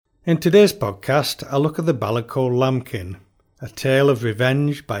In today's podcast, I'll look at the ballad called Lamkin, a tale of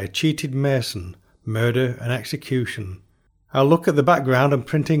revenge by a cheated mason, murder and execution. I'll look at the background and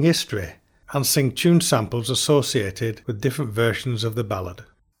printing history, and sing tune samples associated with different versions of the ballad.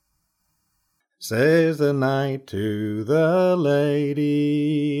 Says the knight to the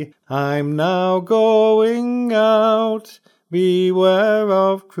lady, I'm now going out. Beware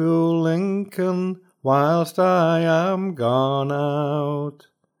of cruel Lincoln, whilst I am gone out.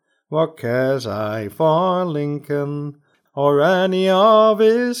 What cares I for Lincoln, or any of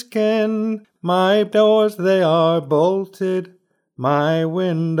his kin? My doors they are bolted, my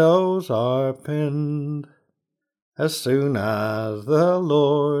windows are pinned. As soon as the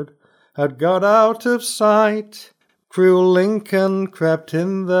Lord had got out of sight, cruel Lincoln crept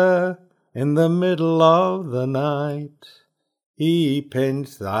in there in the middle of the night. He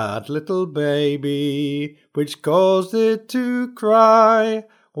pinched that little baby, which caused it to cry,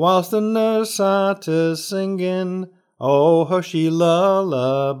 whilst the nurse sat a-singing, "Oh, hushy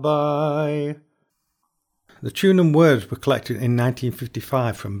lullaby." The tune and words were collected in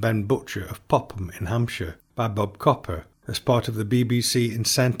 1955 from Ben Butcher of Popham in Hampshire by Bob Copper as part of the BBC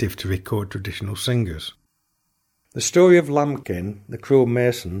incentive to record traditional singers. The story of Lamkin, the cruel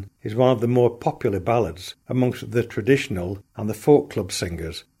mason, is one of the more popular ballads amongst the traditional and the folk club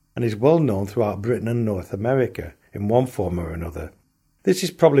singers, and is well known throughout Britain and North America in one form or another. This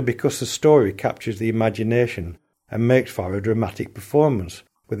is probably because the story captures the imagination and makes for a dramatic performance,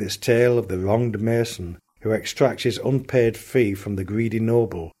 with its tale of the wronged mason who extracts his unpaid fee from the greedy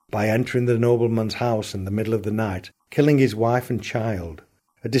noble by entering the nobleman's house in the middle of the night, killing his wife and child.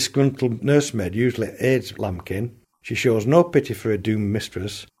 A disgruntled nursemaid usually aids Lamkin. She shows no pity for a doomed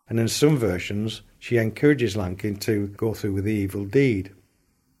mistress, and in some versions she encourages Lamkin to go through with the evil deed.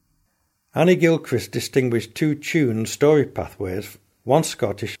 Annie Gilchrist distinguished two tune and story pathways, one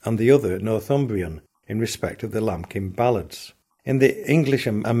Scottish and the other Northumbrian, in respect of the Lamkin ballads. In the English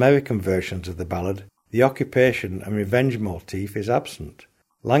and American versions of the ballad, the occupation and revenge motif is absent.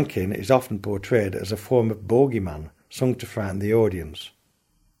 Lamkin is often portrayed as a form of bogeyman, sung to frighten the audience.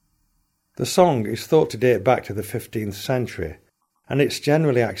 The song is thought to date back to the 15th century, and it's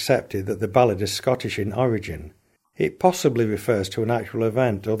generally accepted that the ballad is Scottish in origin. It possibly refers to an actual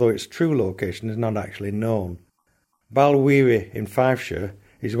event, although its true location is not actually known. Balweary in Fifeshire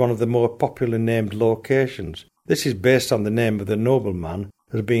is one of the more popular named locations. This is based on the name of the nobleman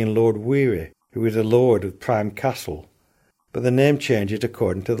as being Lord Weary, who is a lord of Prime Castle, but the name changes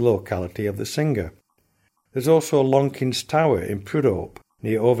according to the locality of the singer. There's also Lonkin's Tower in Prudhope,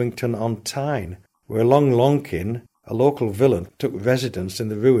 near Ovington-on-Tyne, where Long Lonkin, a local villain, took residence in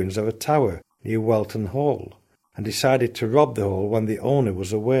the ruins of a tower near Welton Hall, and decided to rob the hall when the owner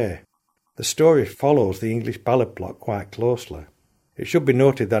was away. The story follows the English ballad plot quite closely. It should be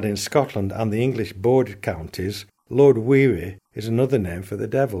noted that in Scotland and the English border counties, Lord Weary is another name for the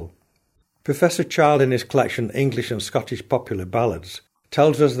devil. Professor Child, in his collection English and Scottish Popular Ballads,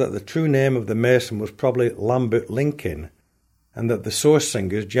 tells us that the true name of the mason was probably Lambert Lincoln, and that the source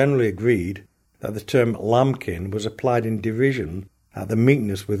singers generally agreed that the term Lamkin was applied in derision at the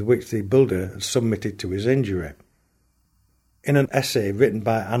meekness with which the builder had submitted to his injury. In an essay written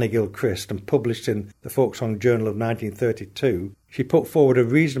by Annie Gilchrist and published in the Folk Song Journal of 1932, she put forward a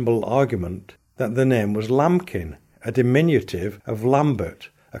reasonable argument that the name was Lamkin, a diminutive of Lambert,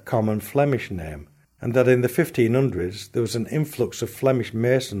 a common Flemish name, and that in the 1500s there was an influx of Flemish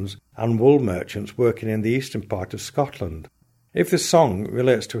masons and wool merchants working in the eastern part of Scotland. If the song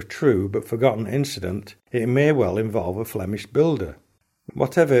relates to a true but forgotten incident, it may well involve a Flemish builder.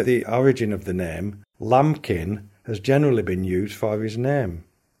 Whatever the origin of the name, Lamkin has generally been used for his name.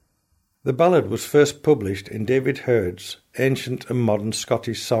 The ballad was first published in David Hurd's Ancient and Modern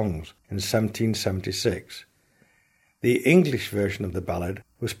Scottish Songs in 1776. The English version of the ballad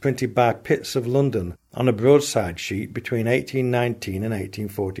was printed by Pitts of London on a broadside sheet between 1819 and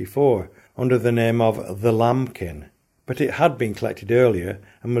 1844 under the name of The Lamkin, but it had been collected earlier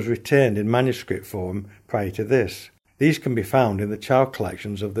and was retained in manuscript form prior to this. These can be found in the child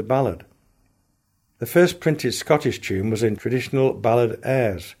collections of the ballad. The first printed Scottish tune was in Traditional Ballad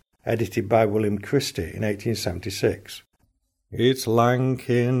Airs, edited by William Christie in 1876. It's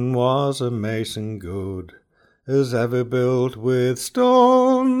Lamkin was a mason good, as ever built with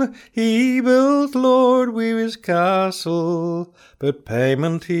stone. He built Lord Weary's castle, but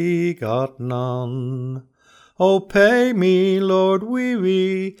payment he got none. Oh, pay me, Lord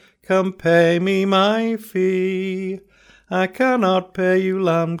Weary, come pay me my fee. I cannot pay you,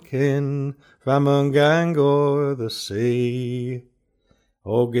 Lamkin, from Mungang o'er the sea.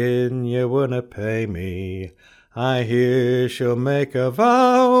 Oh, gin ye winna pay me, I hear she'll make a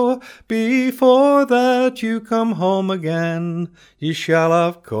vow, before that you come home again, ye shall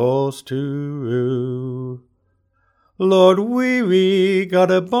of course to rue. Lord Weary got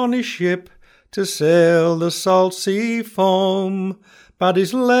a bonny ship to sail the salt sea foam, bade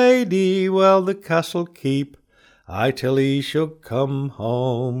his lady well the castle keep, aye till he should come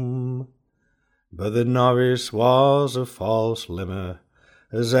home. But the Norris was a false limmer,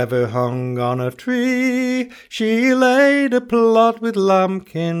 as ever hung on a tree. She laid a plot with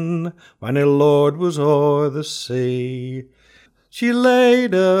Lamkin, when her lord was o'er the sea. She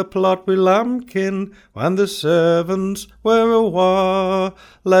laid a plot with Lamkin, when the servants were awa',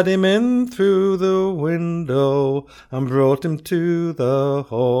 let him in through the window, and brought him to the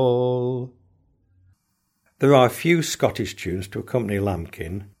hall. There are a few Scottish tunes to accompany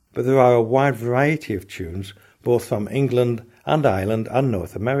Lamkin, but there are a wide variety of tunes, both from England and Ireland and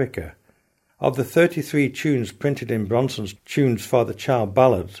North America. Of the 33 tunes printed in Bronson's Tunes for the Child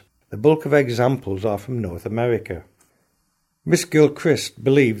Ballads, the bulk of examples are from North America. Miss Gilchrist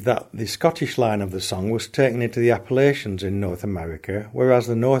believed that the Scottish line of the song was taken into the Appalachians in North America, whereas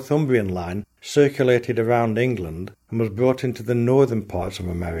the Northumbrian line circulated around England and was brought into the northern parts of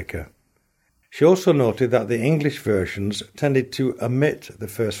America. She also noted that the English versions tended to omit the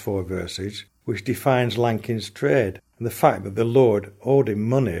first 4 verses, which defines Lankin's trade, and the fact that the lord owed him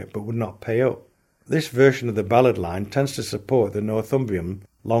money but would not pay up. This version of the ballad line tends to support the Northumbrian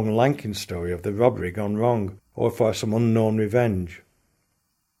Long Lankin story of the robbery gone wrong, or for some unknown revenge.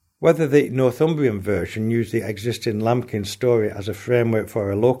 Whether the Northumbrian version used the existing Lamkin story as a framework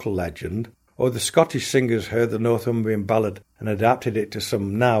for a local legend, or the Scottish singers heard the Northumbrian ballad and adapted it to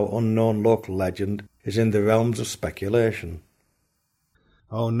some now unknown local legend, is in the realms of speculation.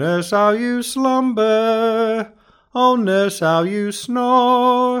 Oh, nurse, how you slumber, oh, nurse, how you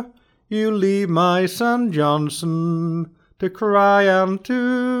snore, you leave my son Johnson to cry and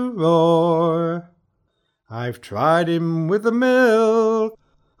to roar. I've tried him with the milk,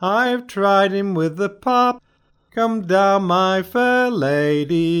 I've tried him with the pop, come down, my fair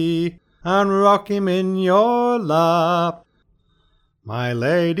lady, and rock him in your lap. My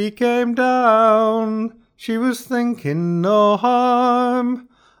lady came down, she was thinking no harm.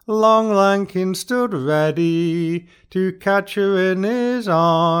 Long Lankin stood ready to catch her in his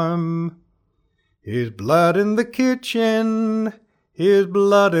arm. Here's blood in the kitchen, here's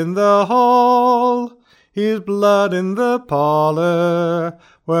blood in the hall, here's blood in the parlour,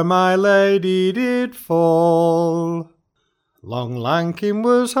 where my lady did fall. Long Lankin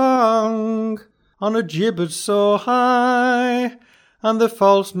was hung on a gibbet so high, and the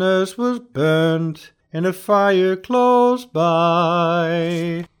false nurse was burnt in a fire close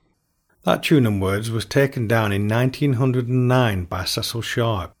by. That tune and words was taken down in 1909 by Cecil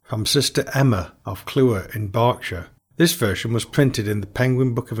Sharp from Sister Emma of Clewer in Berkshire. This version was printed in the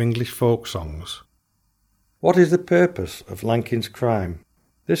Penguin Book of English Folk Songs. What is the purpose of Lankin's crime?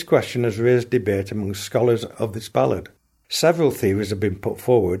 This question has raised debate among scholars of this ballad. Several theories have been put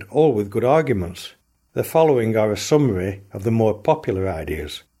forward, all with good arguments. The following are a summary of the more popular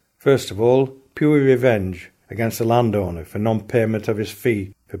ideas. First of all, pure revenge against the landowner for non-payment of his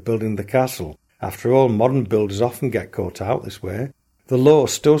fee for building the castle. After all, modern builders often get caught out this way. The law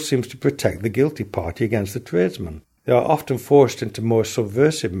still seems to protect the guilty party against the tradesman. They are often forced into more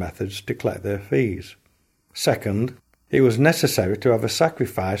subversive methods to collect their fees. Second, it was necessary to have a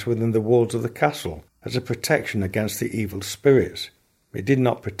sacrifice within the walls of the castle as a protection against the evil spirits. It did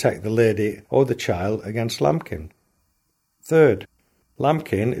not protect the lady or the child against Lamkin. Third,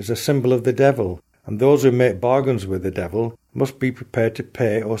 Lamkin is a symbol of the devil, and those who make bargains with the devil must be prepared to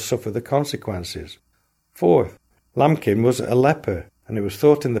pay or suffer the consequences. Fourth, Lamkin was a leper, and it was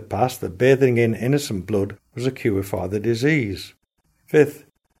thought in the past that bathing in innocent blood was a cure for the disease. Fifth,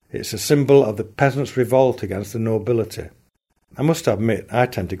 it's a symbol of the peasants' revolt against the nobility. I must admit, I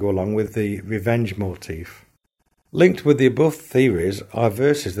tend to go along with the revenge motif. Linked with the above theories are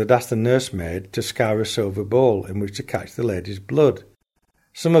verses that ask the nursemaid to scour a silver bowl in which to catch the lady's blood.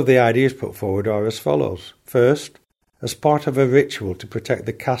 Some of the ideas put forward are as follows. First, as part of a ritual to protect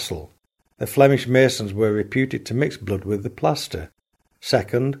the castle, the Flemish masons were reputed to mix blood with the plaster.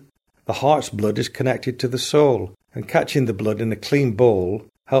 Second, the heart's blood is connected to the soul, and catching the blood in a clean bowl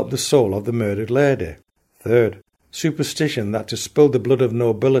helped the soul of the murdered lady. Third, superstition that to spill the blood of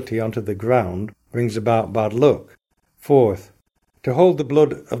nobility onto the ground brings about bad luck. Fourth, to hold the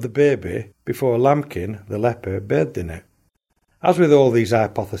blood of the baby before Lamkin, the leper, bathed in it. As with all these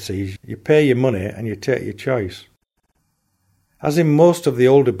hypotheses, you pay your money and you take your choice. As in most of the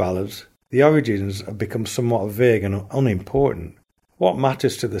older ballads, the origins have become somewhat vague and unimportant. What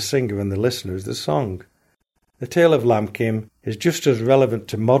matters to the singer and the listener is the song. The tale of Lamkin is just as relevant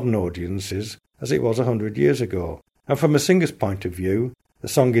to modern audiences as it was 100 years ago, and from a singer's point of view, the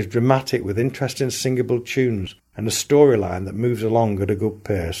song is dramatic with interesting singable tunes and a storyline that moves along at a good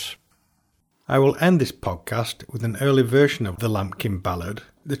pace. I will end this podcast with an early version of the Lamkin ballad.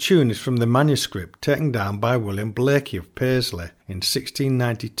 The tune is from the manuscript taken down by William Blakey of Paisley in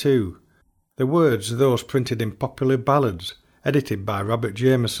 1692. The words are those printed in Popular Ballads, edited by Robert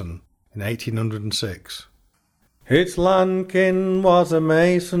Jameson in 1806. Its Lamkin was a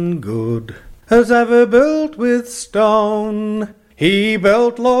mason good, as ever built with stone. He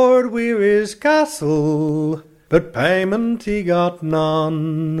built Lord Weary's castle, but payment he got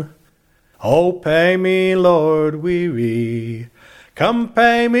none. Oh, pay me, Lord Weary, come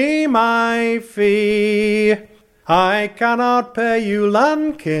pay me my fee. I cannot pay you,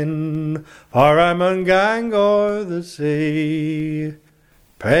 Lamkin, for I mun gang o'er the sea.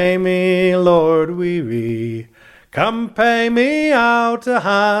 Pay me, Lord Weary, come pay me out a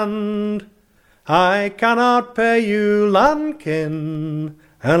hand. I cannot pay you, Lamkin,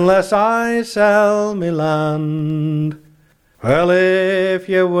 unless I sell me land. Well, if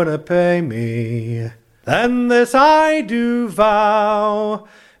you wunna pay me, then this I do vow,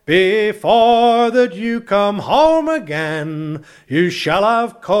 before that you come home again, you shall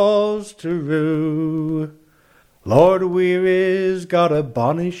have cause to rue. Lord Weary's got a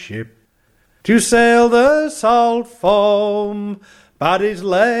bonny ship to sail the salt foam, bade his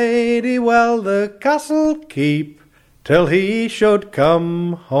lady well the castle keep till he should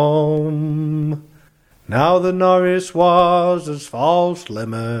come home. Now the Norris was as false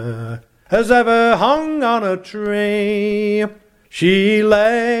limmer as ever hung on a tree. She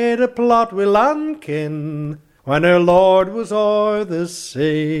laid a plot with Lamkin when her lord was o'er the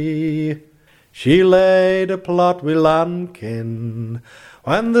sea. She laid a plot with Lamkin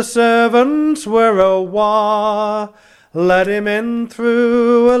when the servants were awa', let him in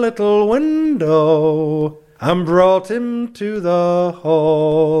through a little window and brought him to the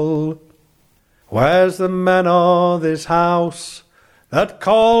hall. Where's the men o' this house that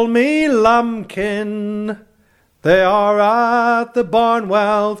call me Lamkin? They are at the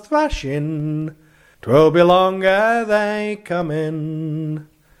Barnwell thrashing, 'twill be long ere they come in.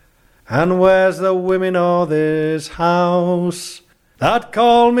 And where's the women o' this house that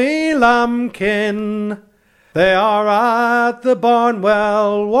call me Lamkin? They are at the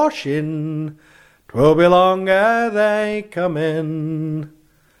Barnwell washing, 'twill be long ere they come in.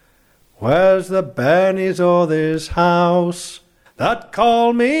 Where's the bairnies o' this house that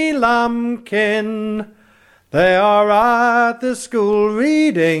call me Lamkin? They are at the school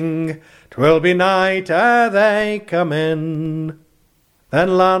reading, 'twill be night ere they come in. Then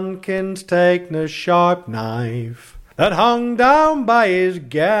Lamkin's taken a sharp knife that hung down by his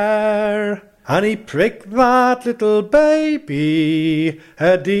gear, and he pricked that little baby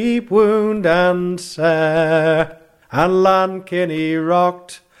a deep wound and sare. And Lamkin he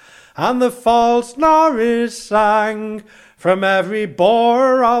rocked, and the false Norris sang, from every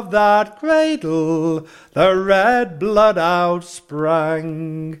bore of that cradle the red blood out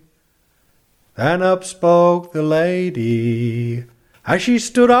sprang. Then up spoke the lady as she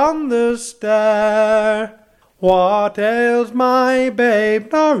stood on the stair. What ails my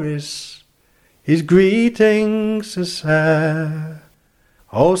babe Norris? His greetings so sair.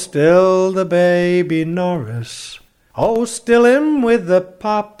 Oh, still the baby Norris, oh, still him with the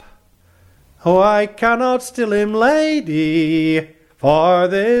pap. Oh, I cannot still him, lady, for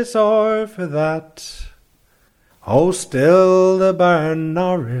this or for that. Oh, still the bairn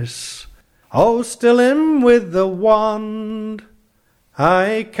Norris, oh, still him with the wand.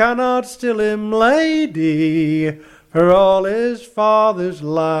 I cannot still him, lady, for all his father's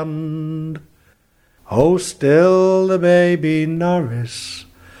land. Oh, still the baby Norris,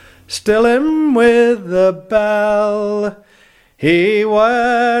 still him with the bell. He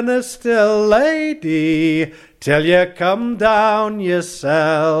werena still, lady, till you come down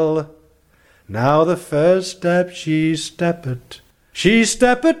yoursel. Now the first step she stepped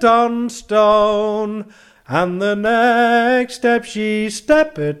on stone, and the next step she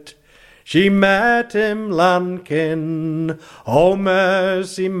stepped, she met him, Lamkin. Oh,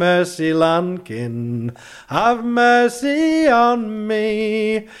 mercy, mercy, Lamkin, have mercy on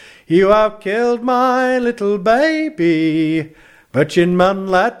me. You have killed my little baby, but you mun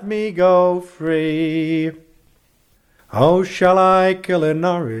let me go free. Oh, shall I kill her,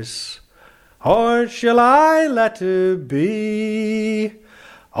 Norris, or shall I let her be?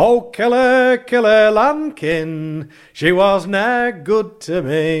 Oh, kill her, Lamkin, she was ne'er good to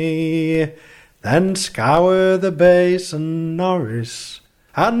me. Then scour the basin, Norris,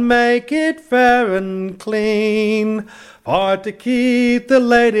 and make it fair and clean, for to keep the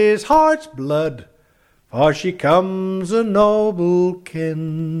lady's heart's blood, for she comes a noble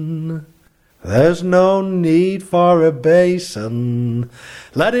kin. There's no need for a basin,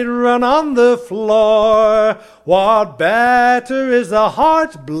 let it run on the floor. What better is the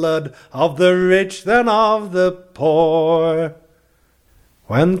heart's blood of the rich than of the poor?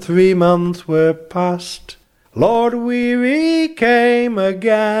 When 3 months were past, Lord Weary came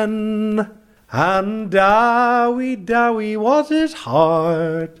again, and dowie, dowie was his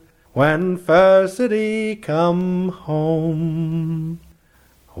heart when first did he come home.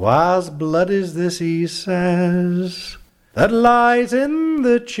 Whase blood is this, he says, that lies in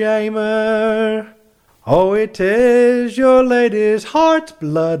the chamber? Oh, it is your lady's heart's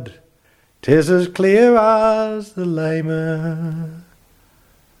blood, 'tis as clear as the lamer.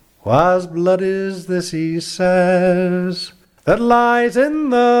 Whase blood is this, he says, that lies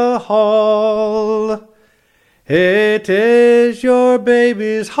in the hall? It is your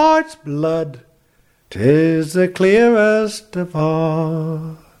baby's heart's blood, 'tis the clearest of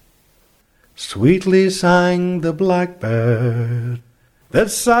all. Sweetly sang the blackbird that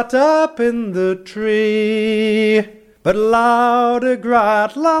sat up in the tree, but louder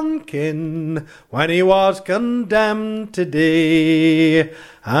grat Lamkin when he was condemned to die.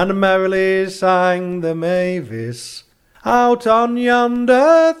 And merrily sang the mavis out on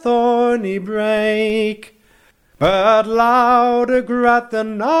yonder thorny brake, but louder grat the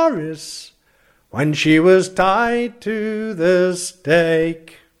Norris when she was tied to the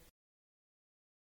stake.